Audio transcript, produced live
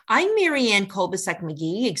I'm Marianne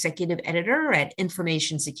Kolbasuk-McGee, Executive Editor at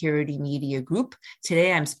Information Security Media Group.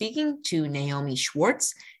 Today I'm speaking to Naomi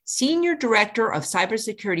Schwartz, Senior Director of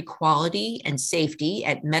Cybersecurity Quality and Safety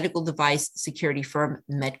at medical device security firm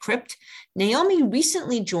MedCrypt. Naomi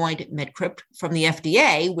recently joined MedCrypt from the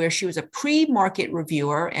FDA, where she was a pre-market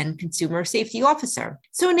reviewer and consumer safety officer.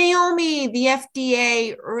 So Naomi, the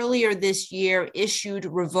FDA earlier this year issued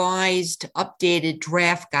revised, updated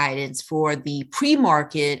draft guidance for the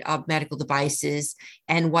pre-market of medical devices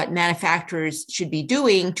and what manufacturers should be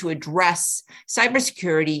doing to address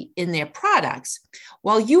cybersecurity in their products.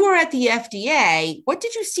 While you were at the FDA, what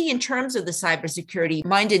did you see in terms of the cybersecurity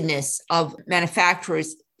mindedness of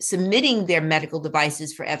manufacturers submitting their medical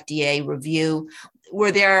devices for FDA review?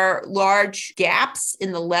 Were there large gaps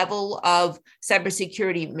in the level of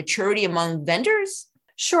cybersecurity maturity among vendors?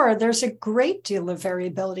 Sure, there's a great deal of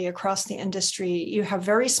variability across the industry. You have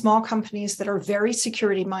very small companies that are very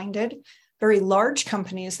security minded, very large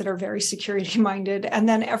companies that are very security minded, and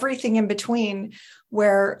then everything in between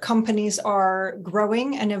where companies are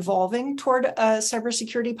growing and evolving toward a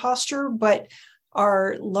cybersecurity posture, but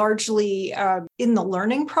are largely in the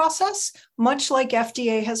learning process, much like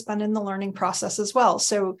FDA has been in the learning process as well.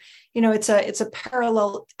 So, it's a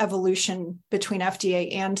parallel evolution between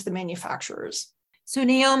FDA and the manufacturers. So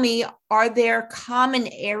Naomi, are there common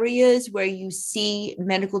areas where you see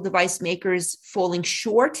medical device makers falling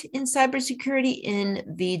short in cybersecurity in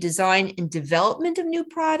the design and development of new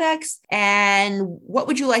products? And what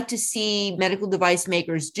would you like to see medical device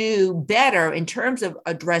makers do better in terms of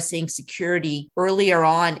addressing security earlier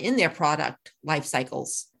on in their product life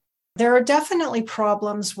cycles? There are definitely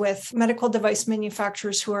problems with medical device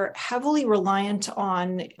manufacturers who are heavily reliant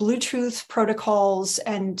on Bluetooth protocols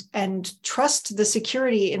and trust the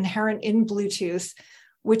security inherent in Bluetooth,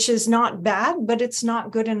 which is not bad, but it's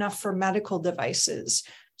not good enough for medical devices.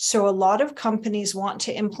 So a lot of companies want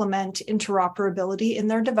to implement interoperability in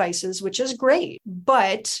their devices, which is great.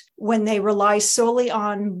 But when they rely solely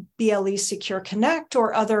on BLE Secure Connect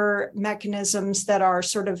or other mechanisms that are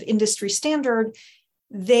sort of industry standard,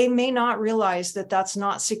 they may not realize that that's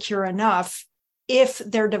not secure enough if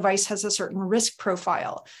their device has a certain risk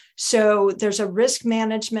profile. So there's a risk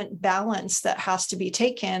management balance that has to be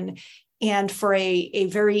taken. And for a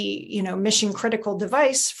very, mission critical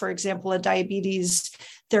device, for example, a diabetes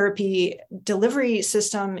therapy delivery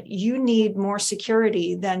system, you need more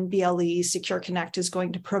security than BLE Secure Connect is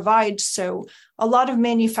going to provide. So a lot of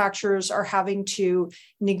manufacturers are having to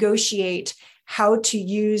negotiate how to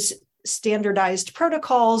use standardized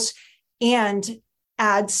protocols and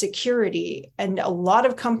add security. And a lot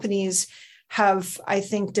of companies have, I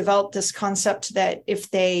think, developed this concept that if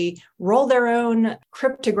they roll their own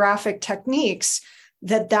cryptographic techniques,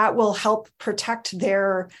 that will help protect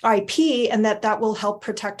their IP and that will help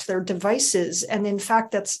protect their devices. And in fact,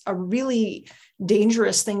 that's a really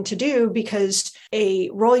dangerous thing to do because a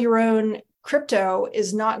roll your own crypto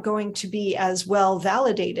is not going to be as well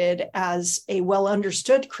validated as a well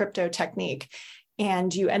understood crypto technique.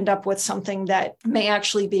 And you end up with something that may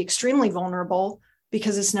actually be extremely vulnerable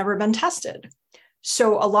because it's never been tested.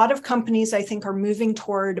 So a lot of companies, I think, are moving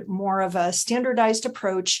toward more of a standardized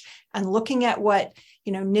approach and looking at what,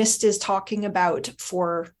 NIST is talking about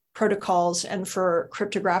for protocols and for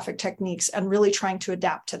cryptographic techniques and really trying to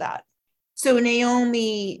adapt to that. So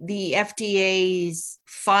Naomi, the FDA's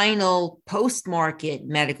final post-market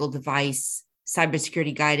medical device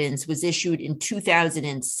cybersecurity guidance was issued in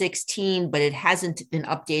 2016, but it hasn't been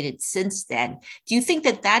updated since then. Do you think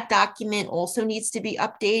that document also needs to be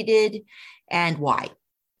updated, and why?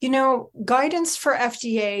 Guidance for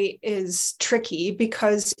FDA is tricky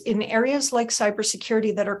because in areas like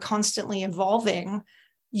cybersecurity that are constantly evolving,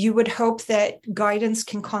 you would hope that guidance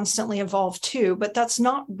can constantly evolve too, but that's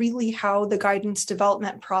not really how the guidance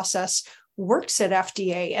development process works at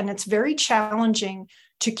FDA. And it's very challenging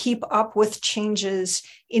to keep up with changes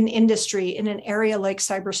in industry in an area like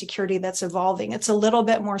cybersecurity that's evolving. It's a little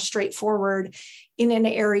bit more straightforward in an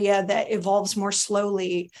area that evolves more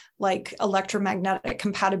slowly, like electromagnetic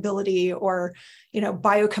compatibility or,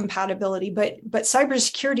 biocompatibility. But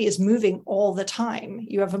cybersecurity is moving all the time.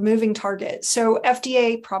 You have a moving target. So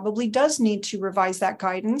FDA probably does need to revise that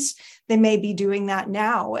guidance. They may be doing that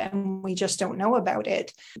now, and we just don't know about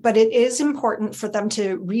it. But it is important for them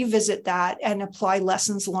to revisit that and apply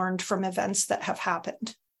lessons learned from events that have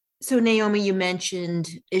happened. So Naomi, you mentioned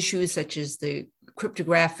issues such as the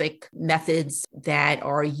cryptographic methods that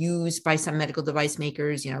are used by some medical device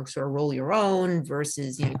makers, sort of roll your own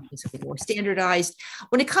versus, something more standardized.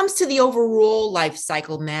 When it comes to the overall life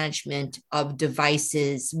cycle management of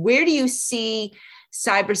devices, where do you see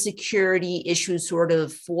cybersecurity issues sort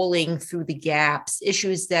of falling through the gaps,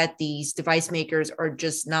 issues that these device makers are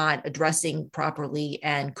just not addressing properly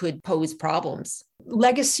and could pose problems?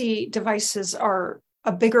 Legacy devices are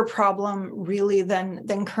a bigger problem really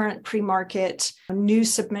than current pre-market new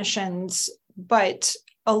submissions. But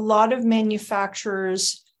a lot of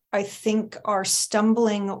manufacturers, I think, are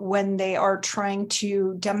stumbling when they are trying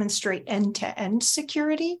to demonstrate end-to-end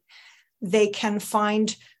security. They can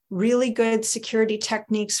find really good security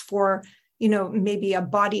techniques for, maybe a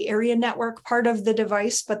body area network part of the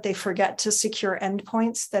device, but they forget to secure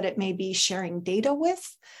endpoints that it may be sharing data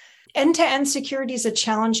with. End-to-end security is a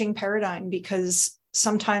challenging paradigm because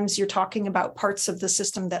sometimes you're talking about parts of the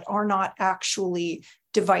system that are not actually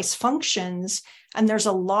device functions. And there's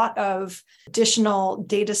a lot of additional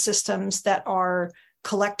data systems that are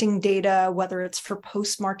collecting data, whether it's for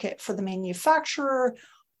post-market for the manufacturer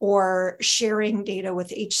or sharing data with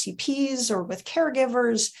HCPs or with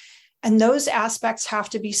caregivers. And those aspects have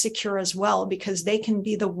to be secure as well, because they can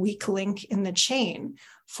be the weak link in the chain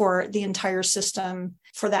for the entire system,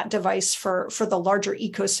 for that device, for the larger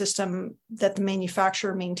ecosystem that the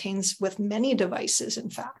manufacturer maintains with many devices, in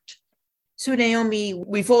fact. So, Naomi,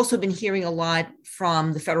 we've also been hearing a lot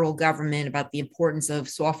from the federal government about the importance of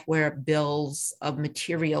software bills of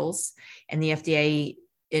materials, and the FDA,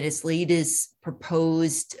 in its latest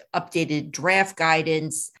proposed updated draft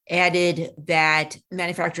guidance, added that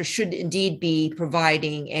manufacturers should indeed be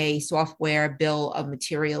providing a software bill of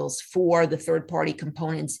materials for the third-party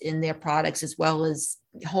components in their products, as well as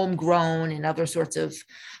homegrown and other sorts of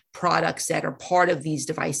products that are part of these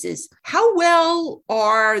devices. How well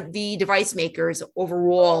are the device makers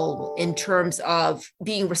overall in terms of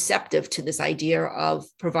being receptive to this idea of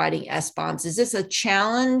providing SBOMs? Is this a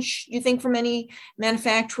challenge, you think, for many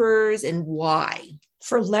manufacturers, and why?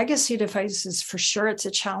 For legacy devices, for sure, it's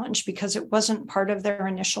a challenge because it wasn't part of their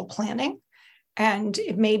initial planning. And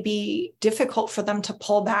it may be difficult for them to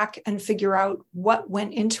pull back and figure out what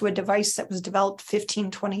went into a device that was developed 15,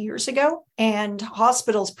 20 years ago. And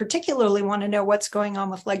hospitals particularly want to know what's going on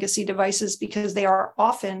with legacy devices because they are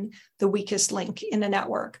often the weakest link in a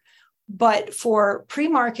network. But for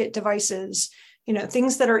pre-market devices,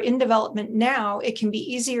 things that are in development now, it can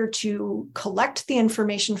be easier to collect the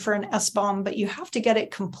information for an SBOM, but you have to get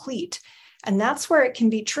it complete. And that's where it can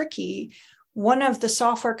be tricky. One of the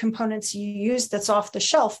software components you use that's off the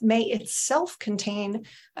shelf may itself contain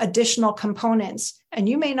additional components, and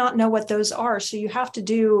you may not know what those are. So you have to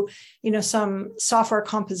do, some software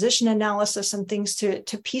composition analysis and things to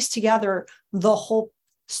piece together the whole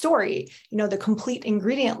story, the complete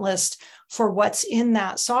ingredient list for what's in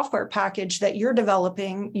that software package that you're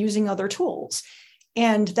developing using other tools.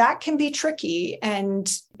 And that can be tricky and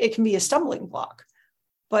it can be a stumbling block.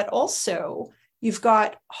 But also, you've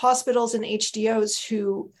got hospitals and HDOs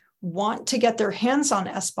who want to get their hands on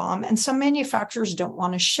SBOM, and some manufacturers don't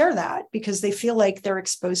want to share that because they feel like they're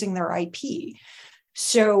exposing their IP.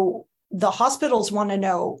 So the hospitals want to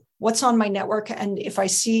know what's on my network, and if I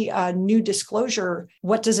see a new disclosure,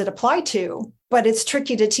 what does it apply to? But it's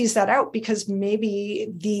tricky to tease that out because maybe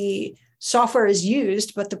the software is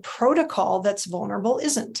used, but the protocol that's vulnerable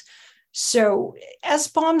isn't. So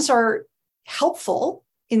SBOMs are helpful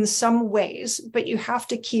in some ways, but you have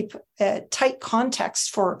to keep a tight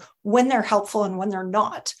context for when they're helpful and when they're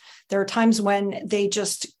not. There are times when they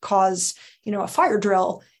just cause, a fire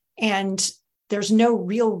drill, and there's no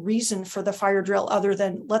real reason for the fire drill other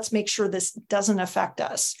than let's make sure this doesn't affect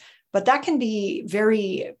us. But that can be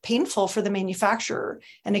very painful for the manufacturer,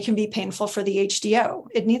 and it can be painful for the HDO.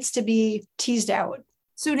 It needs to be teased out.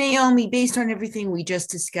 So, Naomi, based on everything we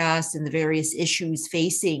just discussed and the various issues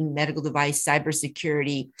facing medical device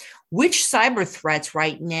cybersecurity, which cyber threats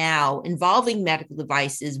right now involving medical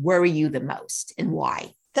devices worry you the most, and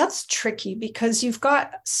why? That's tricky because you've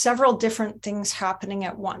got several different things happening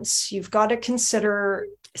at once. You've got to consider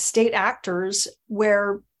state actors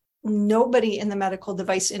where nobody in the medical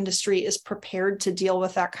device industry is prepared to deal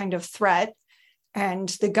with that kind of threat, and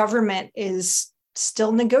the government is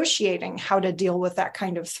still negotiating how to deal with that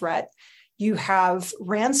kind of threat. You have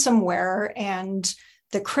ransomware and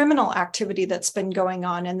the criminal activity that's been going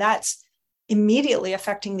on, and that's immediately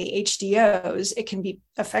affecting the HDOs. It can be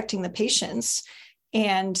affecting the patients,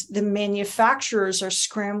 and the manufacturers are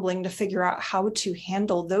scrambling to figure out how to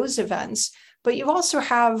handle those events. But you also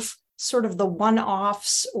have sort of the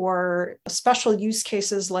one-offs or special use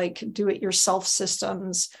cases like do-it-yourself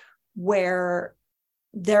systems where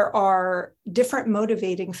there are different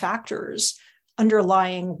motivating factors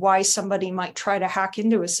underlying why somebody might try to hack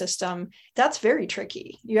into a system. That's very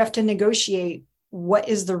tricky. You have to negotiate what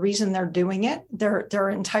is the reason they're doing it. There are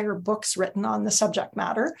entire books written on the subject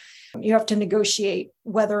matter. You have to negotiate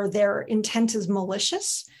whether their intent is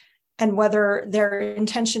malicious and whether their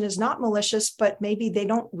intention is not malicious, but maybe they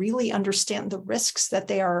don't really understand the risks that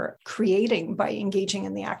they are creating by engaging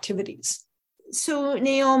in the activities. So,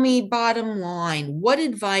 Naomi, bottom line, what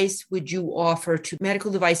advice would you offer to medical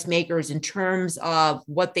device makers in terms of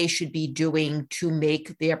what they should be doing to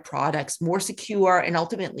make their products more secure and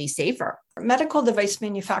ultimately safer? Medical device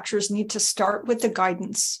manufacturers need to start with the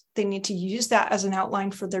guidance. They need to use that as an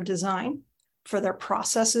outline for their design, for their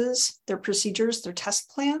processes, their procedures, their test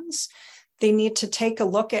plans. They need to take a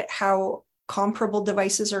look at how comparable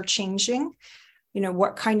devices are changing.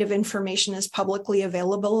 What kind of information is publicly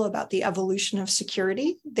available about the evolution of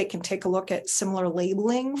security. They can take a look at similar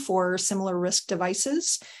labeling for similar risk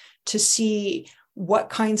devices to see what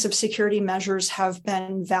kinds of security measures have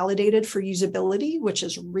been validated for usability, which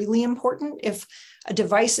is really important. If a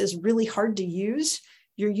device is really hard to use,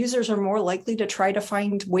 your users are more likely to try to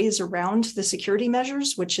find ways around the security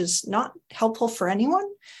measures, which is not helpful for anyone.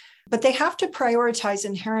 But they have to prioritize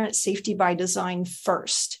inherent safety by design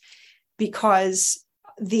first, because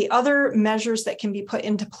the other measures that can be put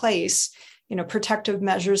into place, protective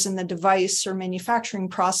measures in the device or manufacturing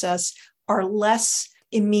process, are less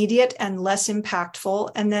immediate and less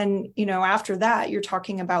impactful. And then, after that, you're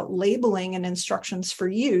talking about labeling and instructions for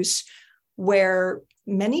use, where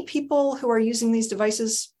many people who are using these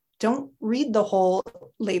devices don't read the whole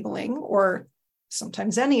labeling or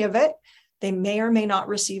sometimes any of it. They may or may not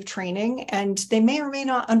receive training, and they may or may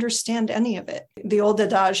not understand any of it. The old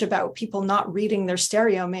adage about people not reading their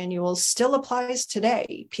stereo manuals still applies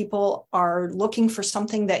today. People are looking for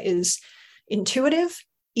something that is intuitive,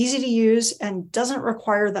 easy to use, and doesn't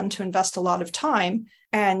require them to invest a lot of time.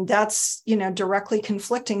 And that's, directly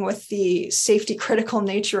conflicting with the safety critical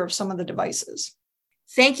nature of some of the devices.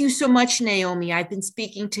 Thank you so much, Naomi. I've been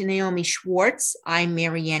speaking to Naomi Schwartz. I'm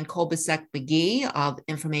Marianne Kolbasuk-McGee of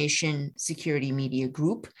Information Security Media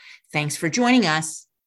Group. Thanks for joining us.